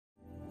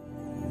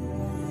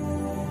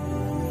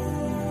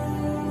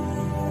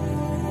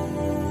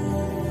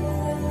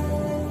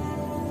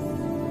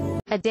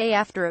a day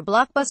after a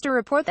blockbuster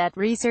report that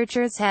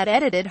researchers had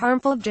edited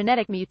harmful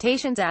genetic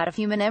mutations out of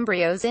human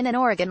embryos in an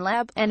Oregon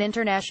lab. An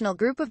international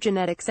group of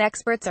genetics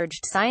experts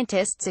urged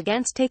scientists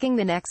against taking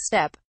the next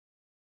step.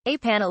 A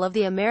panel of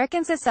the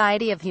American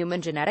Society of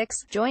Human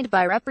Genetics, joined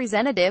by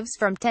representatives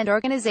from 10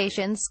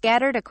 organizations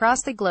scattered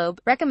across the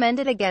globe,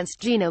 recommended against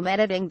genome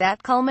editing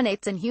that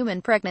culminates in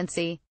human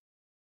pregnancy.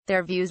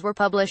 Their views were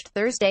published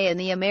Thursday in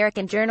the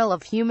American Journal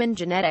of Human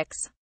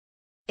Genetics.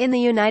 In the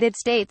United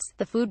States,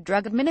 the Food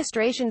Drug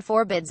Administration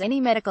forbids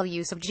any medical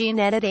use of gene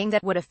editing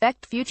that would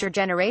affect future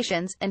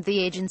generations, and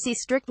the agency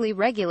strictly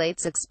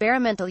regulates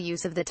experimental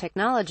use of the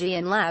technology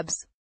in labs.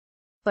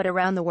 But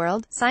around the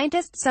world,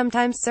 scientists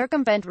sometimes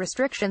circumvent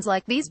restrictions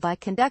like these by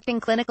conducting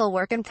clinical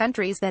work in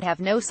countries that have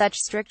no such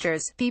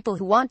strictures. People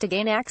who want to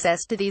gain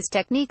access to these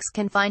techniques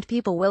can find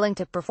people willing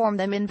to perform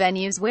them in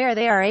venues where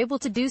they are able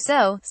to do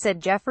so,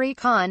 said Jeffrey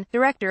Kahn,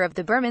 director of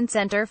the Berman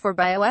Center for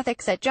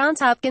Bioethics at Johns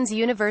Hopkins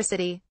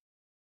University.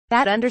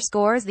 That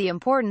underscores the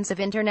importance of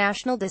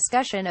international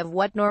discussion of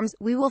what norms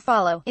we will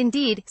follow.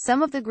 Indeed,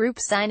 some of the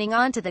groups signing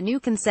on to the new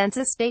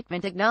consensus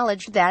statement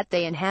acknowledged that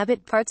they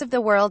inhabit parts of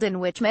the world in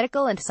which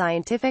medical and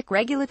scientific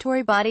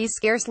regulatory bodies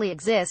scarcely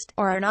exist,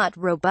 or are not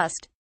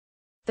robust.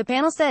 The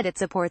panel said it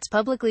supports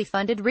publicly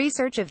funded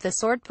research of the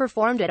sort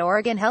performed at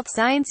Oregon Health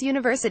Science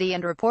University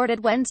and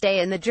reported Wednesday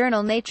in the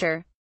journal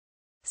Nature.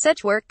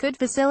 Such work could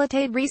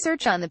facilitate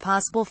research on the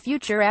possible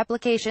future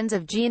applications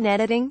of gene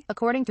editing,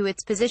 according to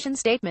its position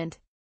statement.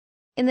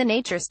 In the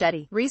Nature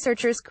study,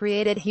 researchers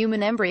created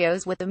human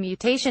embryos with a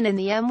mutation in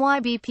the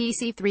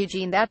MYBPC3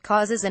 gene that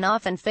causes an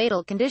often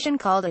fatal condition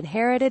called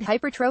inherited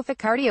hypertrophic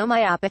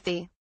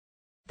cardiomyopathy.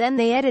 Then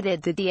they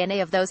edited the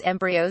DNA of those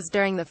embryos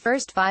during the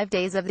first 5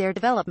 days of their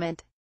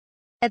development.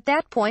 At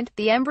that point,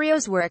 the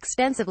embryos were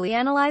extensively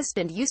analyzed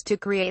and used to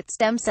create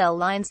stem cell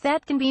lines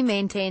that can be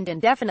maintained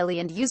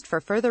indefinitely and used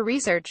for further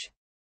research.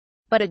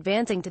 But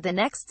advancing to the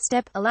next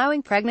step,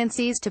 allowing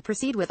pregnancies to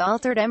proceed with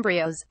altered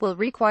embryos, will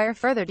require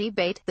further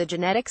debate, the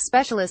genetics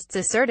specialists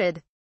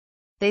asserted.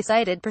 They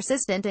cited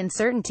persistent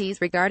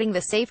uncertainties regarding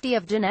the safety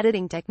of gene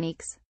editing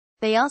techniques.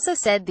 They also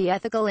said the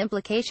ethical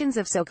implications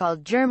of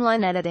so-called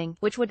germline editing,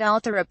 which would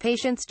alter a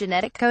patient's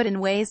genetic code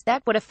in ways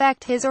that would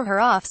affect his or her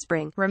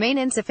offspring, remain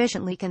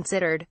insufficiently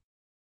considered.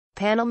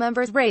 Panel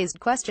members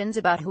raised questions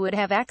about who would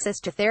have access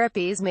to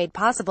therapies made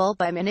possible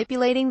by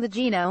manipulating the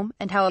genome,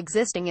 and how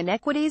existing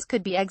inequities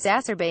could be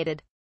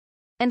exacerbated.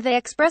 And they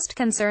expressed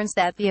concerns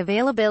that the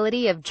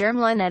availability of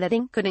germline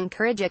editing could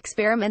encourage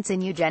experiments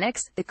in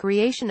eugenics, the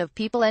creation of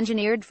people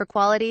engineered for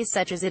qualities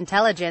such as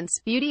intelligence,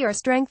 beauty or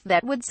strength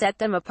that would set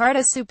them apart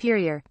as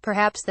superior.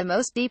 Perhaps the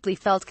most deeply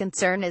felt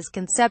concern is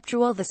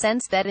conceptual, the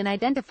sense that in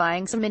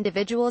identifying some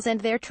individuals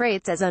and their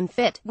traits as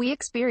unfit, we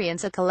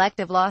experience a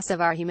collective loss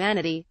of our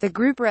humanity, the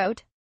group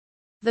wrote.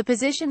 The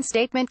position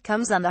statement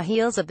comes on the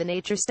heels of the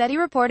Nature study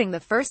reporting the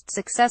first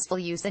successful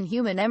use in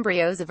human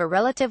embryos of a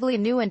relatively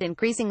new and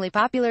increasingly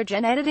popular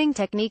gene editing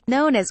technique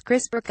known as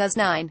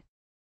CRISPR-Cas9.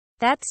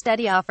 That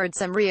study offered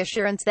some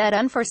reassurance that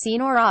unforeseen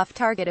or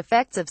off-target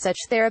effects of such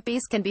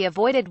therapies can be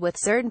avoided with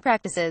certain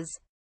practices.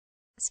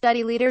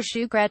 Study leader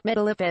Shukrat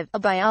Mitalipov, a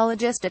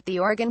biologist at the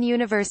Oregon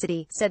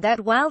University, said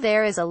that while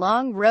there is a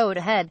long road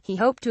ahead, he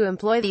hoped to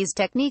employ these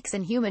techniques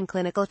in human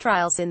clinical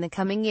trials in the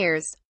coming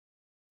years.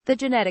 The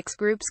genetics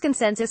group's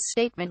consensus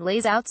statement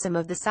lays out some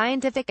of the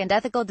scientific and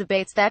ethical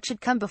debates that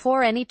should come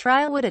before any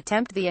trial would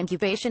attempt the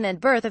incubation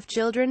and birth of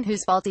children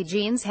whose faulty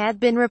genes had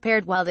been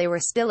repaired while they were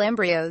still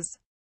embryos.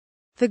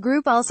 The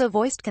group also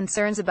voiced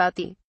concerns about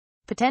the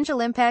potential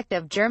impact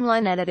of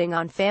germline editing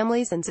on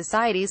families and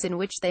societies in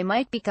which they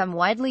might become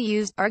widely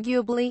used.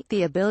 Arguably,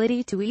 the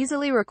ability to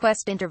easily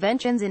request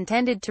interventions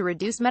intended to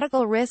reduce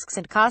medical risks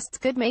and costs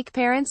could make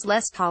parents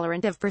less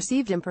tolerant of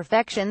perceived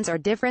imperfections or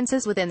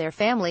differences within their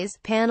families,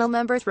 panel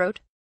members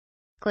wrote.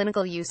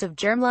 Clinical use of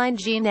germline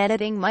gene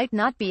editing might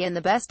not be in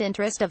the best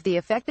interest of the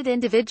affected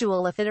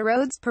individual if it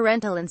erodes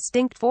parental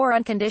instinct for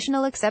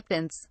unconditional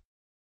acceptance.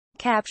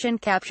 Caption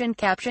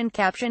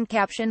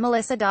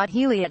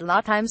Melissa.Healy at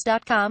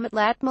lawtimes.com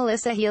 @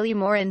 Melissa Healy.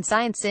 More in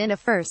Science in a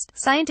First.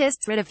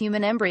 Scientists rid of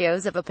human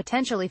embryos of a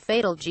potentially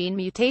fatal gene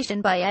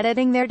mutation by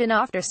editing their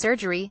DNA after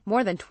surgery.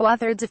 More than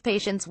 2/3 of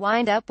patients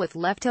wind up with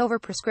leftover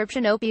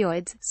prescription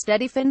opioids.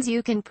 Study finds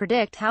you can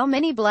predict how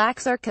many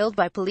blacks are killed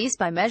by police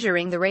by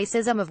measuring the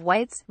racism of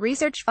whites.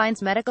 Research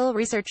finds medical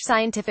research.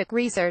 Scientific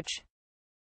research